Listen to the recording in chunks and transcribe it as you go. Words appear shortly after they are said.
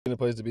In the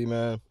place to be,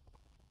 man.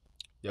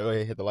 Yo, go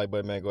ahead, hit the like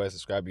button, man. Go ahead and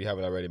subscribe if you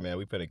haven't already, man.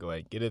 We finna go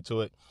ahead and get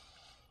into it.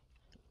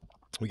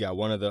 We got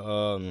one of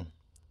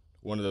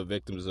the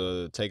victims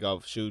of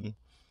Takeoff Shooting,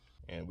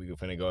 and we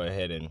finna go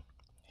ahead and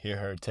hear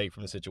her take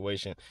from the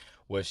situation,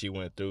 what she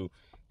went through,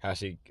 how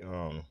she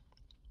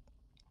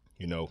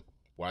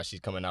why she's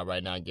coming out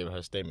right now and giving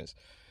her statements.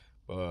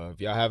 If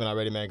y'all haven't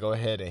already, man, go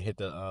ahead and hit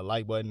the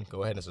like button.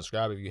 Go ahead and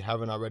subscribe if you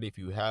haven't already. If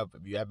you have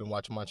been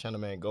watching my channel,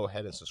 man, go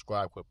ahead and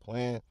subscribe. Quit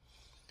playing.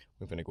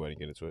 We're finna go ahead and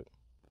get into it.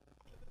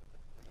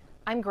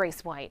 I'm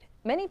Grace White.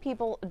 Many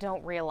people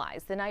don't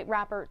realize the night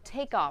rapper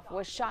Takeoff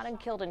was shot and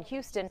killed in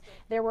Houston.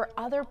 There were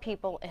other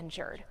people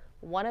injured.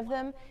 One of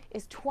them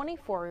is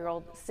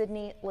 24-year-old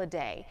Sydney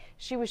Leday.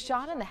 She was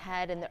shot in the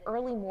head in the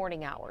early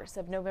morning hours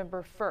of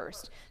November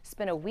 1st,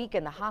 spent a week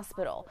in the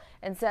hospital,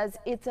 and says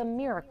it's a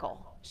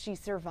miracle she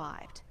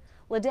survived.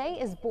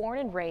 Leday is born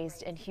and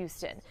raised in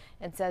Houston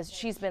and says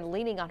she's been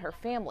leaning on her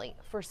family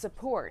for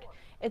support.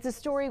 It's a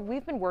story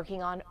we've been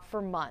working on for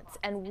months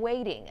and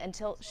waiting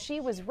until she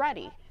was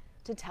ready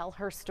to tell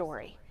her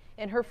story.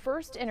 In her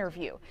first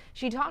interview,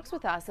 she talks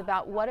with us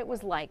about what it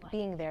was like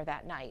being there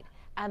that night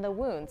and the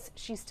wounds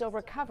she's still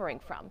recovering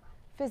from,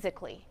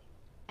 physically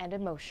and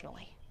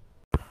emotionally.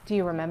 Do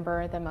you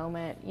remember the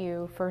moment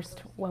you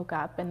first woke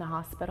up in the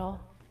hospital?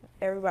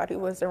 Everybody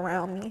was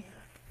around me.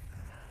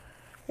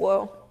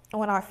 Well,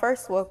 when I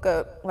first woke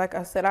up, like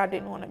I said, I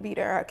didn't want to be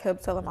there. I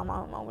kept telling my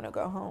mom I want to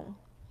go home.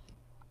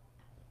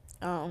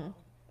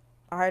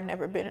 I had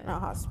never been in a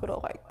hospital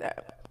like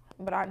that.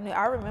 But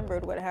I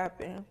remembered what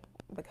happened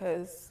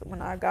because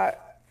when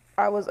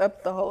I was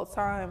up the whole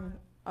time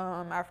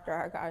after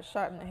I got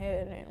shot in the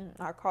head, and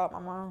I called my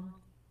mom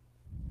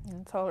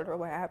and told her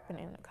what happened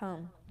and to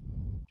come.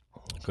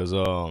 Cause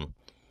I'm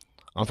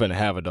finna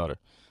have a daughter,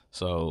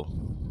 so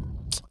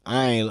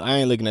I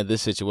ain't looking at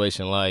this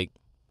situation like,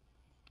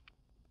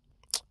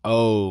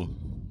 oh,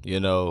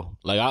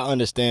 like I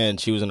understand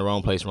she was in the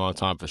wrong place, wrong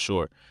time for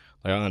sure.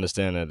 Like I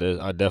understand that.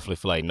 I definitely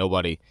feel like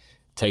nobody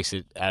takes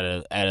it out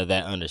of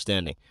that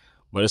understanding.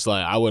 But it's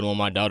like I wouldn't want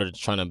my daughter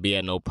trying to be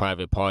at no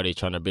private party,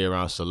 trying to be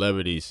around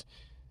celebrities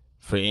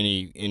for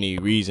any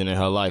reason in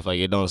her life. Like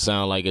it don't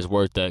sound like it's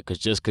worth that. Cause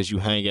just cause you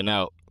hanging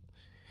out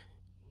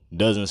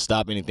doesn't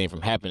stop anything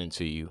from happening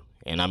to you.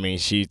 And I mean,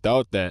 she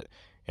thought that,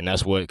 and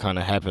that's what kind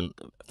of happened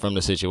from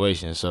the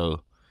situation.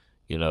 So,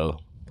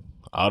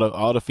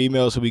 all the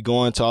females who be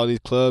going to all these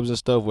clubs and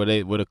stuff where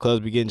the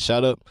clubs be getting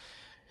shot up,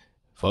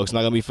 folks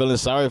not gonna be feeling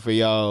sorry for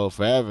y'all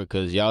forever,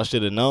 because y'all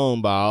should have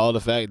known by all the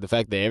fact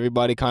that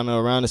everybody kind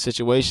of around the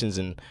situations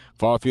and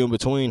far few in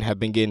between have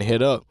been getting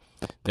hit up.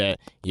 That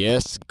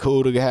yes, it's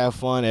cool to have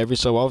fun every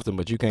so often,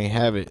 but you can't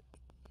have it,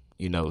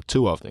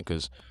 too often,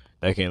 because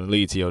that can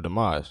lead to your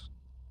demise.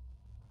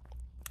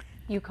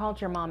 You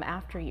called your mom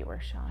after you were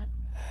shot.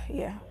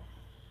 Yeah,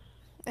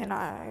 and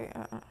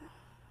I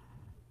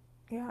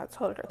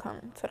told her to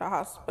come to the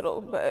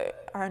hospital,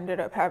 but I ended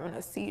up having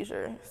a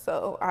seizure,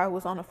 so I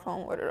was on the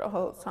phone with her the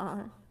whole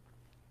time.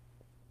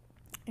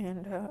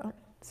 And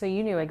so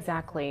you knew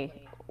exactly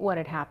what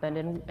had happened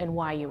and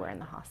why you were in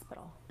the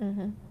hospital.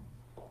 Mm-hmm.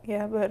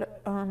 Yeah,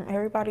 but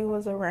everybody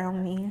was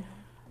around me.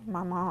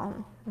 My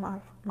mom, my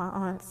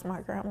aunts,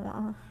 my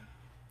grandma.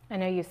 I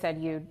know you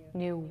said you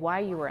knew why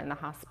you were in the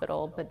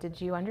hospital, but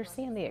did you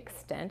understand the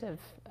extent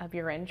of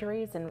your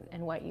injuries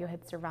and what you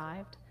had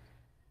survived?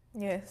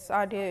 Yes,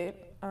 I did.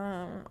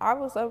 I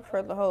was up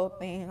for the whole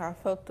thing. I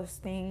felt the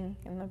sting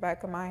in the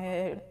back of my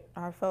head.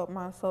 I felt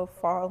myself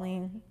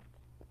falling,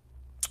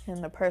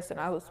 and the person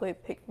I was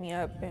with picked me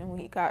up, and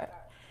we got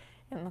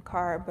in the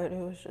car. But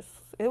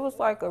it was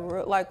like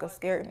a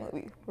scary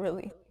movie,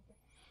 really.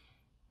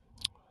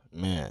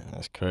 Man,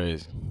 that's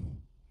crazy.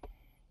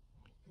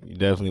 You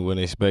definitely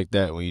wouldn't expect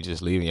that when you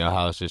just leaving your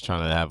house, just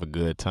trying to have a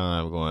good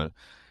time, going,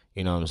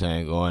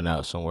 going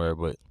out somewhere.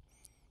 But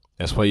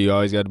that's why you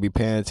always got to be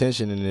paying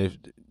attention.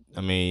 And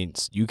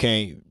you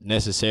can't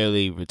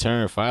necessarily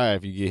return fire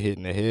if you get hit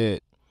in the head,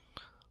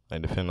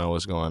 like depending on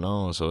what's going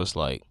on. So it's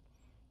like,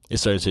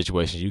 it's certain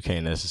situations you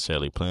can't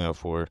necessarily plan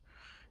for.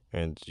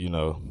 And,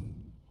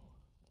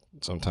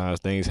 sometimes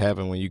things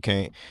happen when you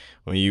can't,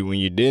 when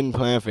you didn't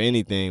plan for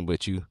anything,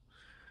 but you're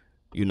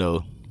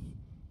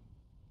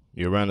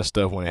around the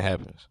stuff when it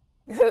happens.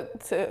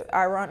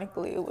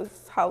 Ironically, it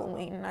was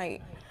Halloween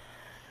night.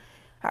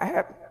 I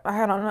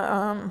had on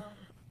a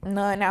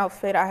nun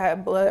outfit. I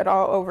had blood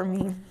all over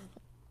me.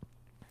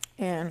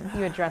 And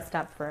you had dressed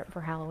up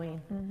for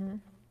Halloween. Mm-hmm.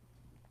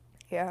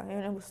 Yeah, and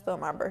it was still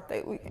my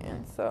birthday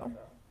weekend, so.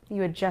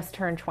 You had just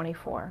turned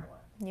 24.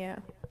 Yeah.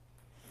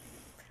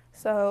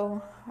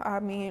 So, I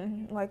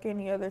mean, like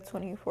any other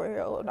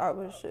 24-year-old, I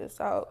was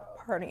just out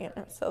partying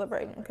and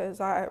celebrating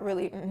because I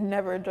really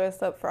never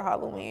dressed up for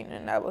Halloween,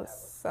 and that was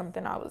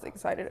something I was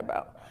excited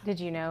about. Did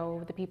you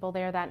know the people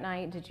there that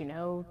night? Did you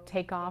know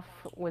Takeoff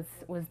was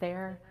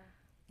there?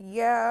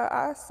 Yeah,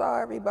 I saw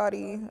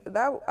everybody.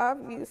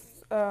 I'm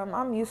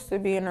used to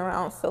being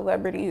around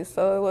celebrities,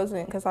 so it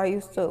wasn't because I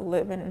used to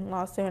live in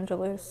Los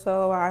Angeles,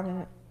 so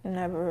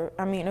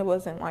it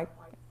wasn't like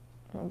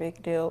a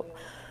big deal.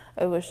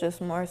 It was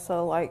just more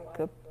so like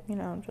a,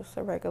 just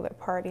a regular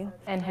party.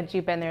 And had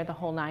you been there the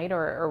whole night,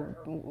 or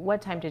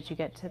what time did you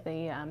get to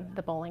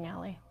the bowling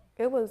alley?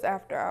 It was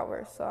after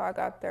hours, so I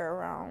got there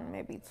around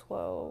maybe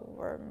 12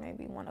 or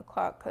maybe 1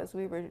 o'clock because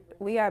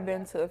we had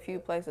been to a few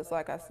places.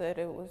 Like I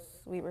said,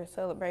 we were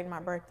celebrating my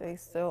birthday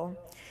still,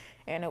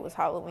 and it was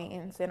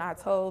Halloween. And I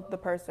told the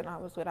person I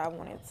was with I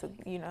wanted to,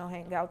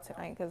 hang out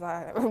tonight because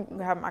I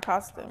have my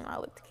costume and I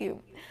looked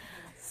cute.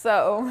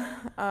 So,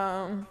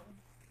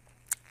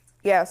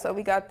 yeah, so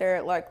we got there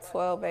at like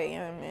 12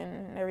 a.m.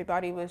 and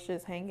everybody was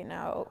just hanging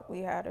out. We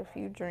had a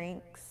few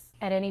drinks.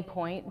 At any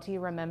point, do you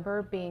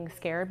remember being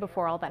scared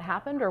before all that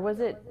happened, or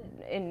was it,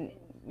 in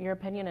your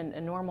opinion,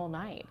 a normal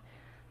night?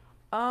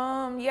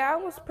 Yeah,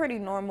 it was pretty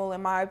normal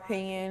in my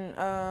opinion.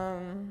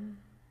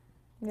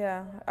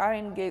 Yeah, I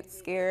didn't get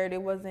scared.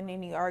 It wasn't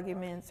any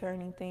arguments or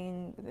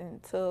anything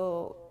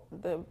until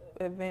the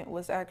event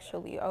was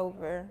actually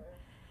over.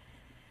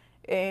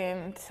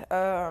 And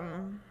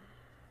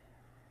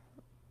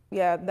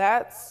yeah,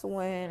 that's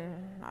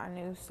when I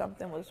knew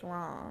something was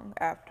wrong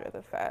after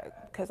the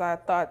fact, because I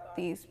thought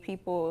these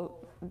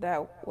people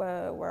that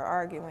were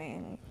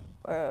arguing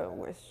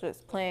was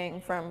just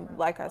playing from,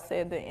 like I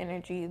said, the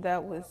energy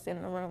that was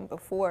in the room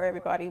before.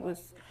 Everybody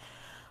was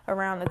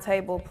around the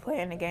table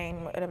playing a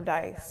game of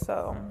dice,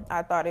 so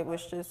I thought it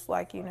was just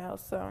like,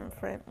 some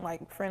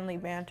friendly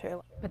banter.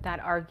 But that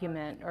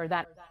argument or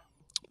that.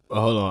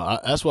 Hold on,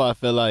 that's why I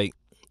feel like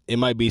it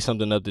might be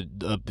something up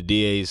the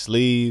DA's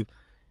sleeve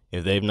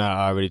if they've not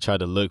already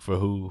tried to look for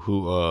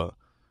who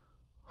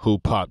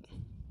popped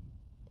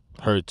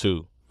her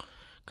too.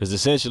 Because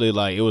essentially,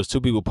 like, it was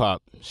two people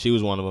popped. She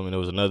was one of them, and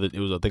I think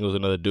it was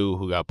another dude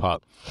who got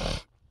popped.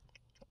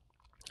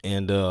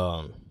 And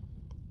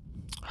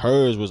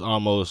hers was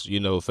almost,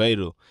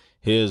 fatal.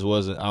 His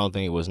wasn't. I don't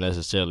think it was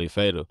necessarily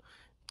fatal.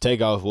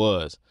 Takeoff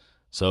was.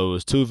 So it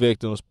was 2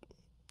 victims,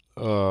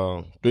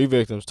 3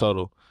 victims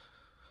total.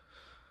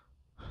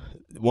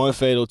 1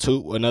 fatal,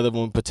 2, another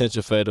one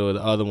potential fatal,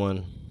 the other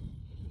one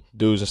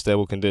dude's in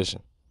stable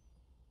condition.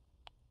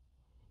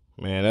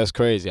 Man, that's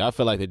crazy. I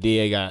feel like the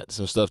DA got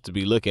some stuff to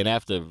be looking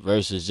after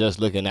versus just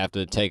looking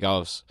after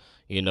Takeoff's,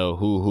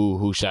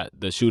 who shot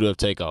the shooter of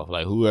Takeoff.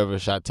 Like, whoever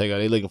shot Takeoff,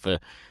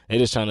 they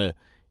just trying to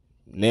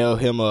nail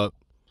him up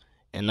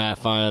and not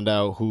find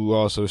out who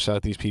also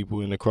shot these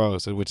people in the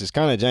cross, which is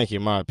kind of janky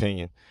in my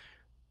opinion.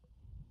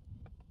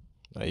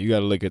 Like, you got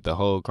to look at the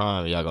whole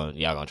crime. Y'all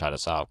gonna try to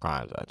solve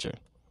crimes out here.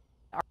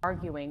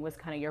 Arguing was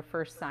kind of your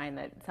first sign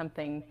that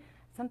something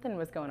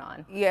was going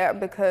on. Yeah,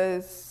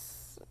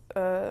 because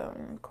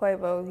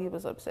Quavo, he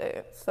was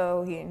upset.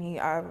 So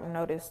I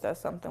noticed that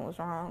something was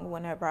wrong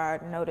whenever I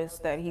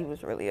noticed that he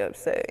was really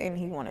upset and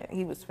he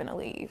was finna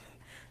leave.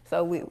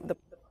 So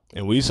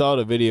we saw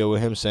the video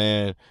with him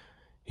saying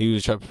he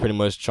was pretty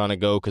much trying to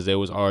go because they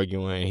was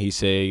arguing. He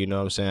said,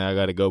 I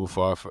got to go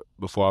before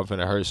I'm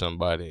finna hurt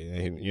somebody.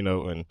 And,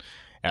 and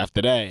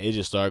after that, it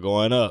just started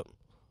going up.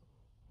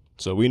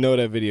 So we know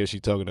that video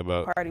she's talking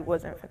about. Party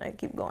wasn't finna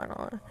keep going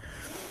on.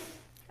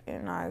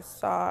 And I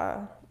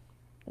saw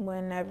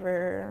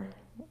whenever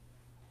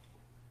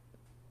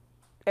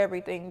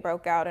everything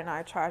broke out and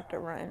I tried to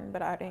run,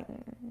 but I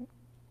didn't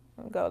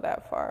go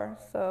that far.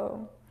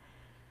 So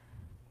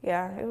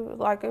yeah, it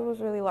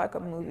was really like a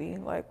movie.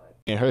 Like,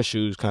 in her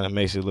shoes kind of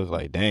makes it look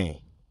like, dang.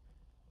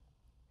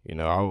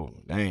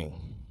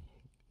 Dang.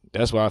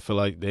 That's why I feel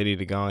like they need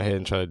to go ahead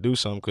and try to do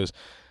something, because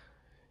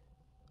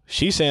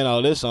she's saying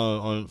all this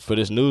on for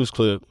this news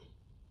clip.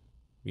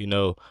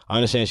 I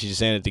understand she's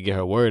saying it to get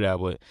her word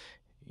out, but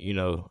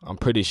I'm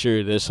pretty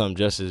sure there's some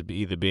justice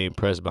either being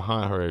pressed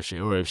behind her,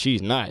 if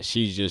she's not,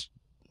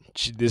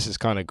 this is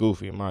kind of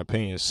goofy in my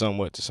opinion,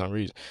 somewhat to some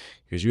reason,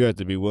 because you have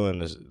to be willing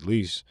to at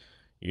least,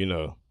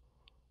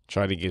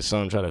 try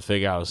to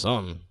figure out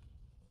something.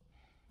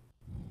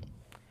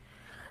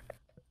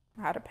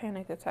 I had a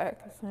panic attack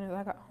as soon as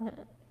I got home.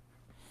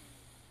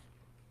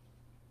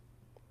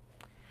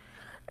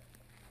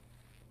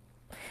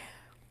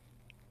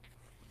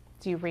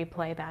 Do you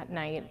replay that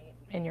night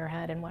in your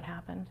head and what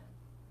happened?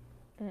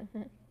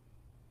 Mm-hmm.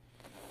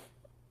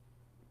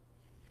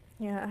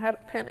 Yeah, I had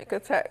a panic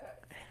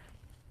attack.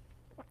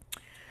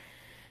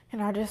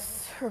 And I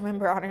just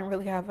remember I didn't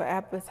really have an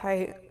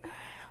appetite.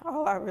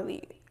 All I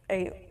really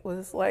ate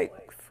was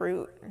like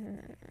fruit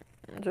and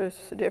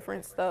just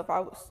different stuff.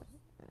 I was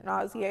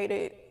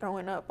nauseated,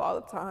 throwing up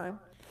all the time.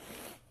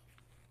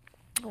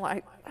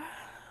 Like,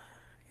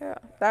 yeah,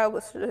 that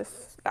was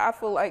just, I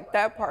feel like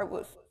that part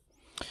was.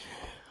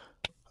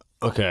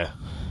 Okay.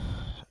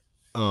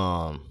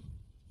 The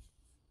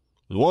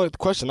one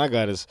question I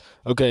got is,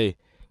 okay,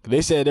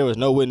 they said there was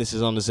no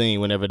witnesses on the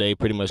scene whenever they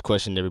pretty much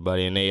questioned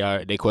everybody, and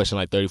they questioned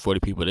like 30, 40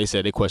 people. They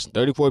said they questioned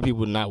 30, 40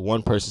 people, not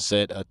one person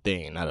said a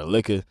thing, not a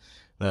lick of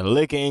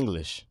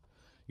English.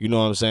 You know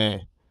what I'm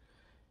saying?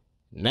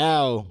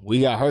 Now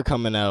we got her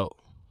coming out,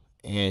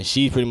 and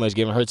she's pretty much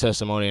giving her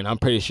testimony, and I'm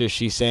pretty sure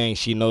she's saying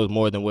she knows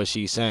more than what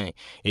she's saying.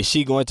 Is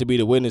she going to be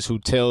the witness who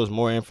tells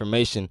more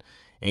information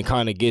and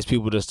kind of gets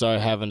people to start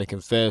having to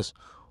confess,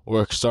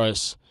 or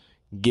starts,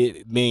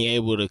 being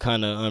able to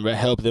kind of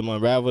help them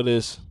unravel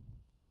this.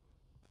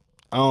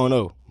 I don't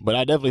know, but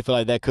I definitely feel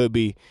like that could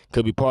be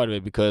part of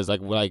it, because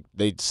like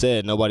they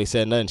said, nobody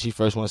said nothing. She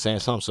first one saying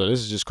something, so this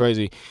is just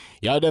crazy.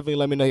 Y'all definitely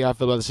let me know how y'all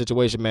feel about the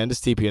situation, man. This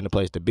TP in the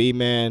place to be,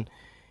 man.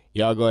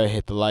 Y'all go ahead and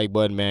hit the like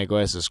button, man. Go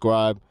ahead and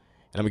subscribe,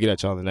 and I'm gonna get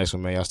at y'all on the next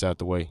one, man. Y'all stay out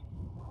the way.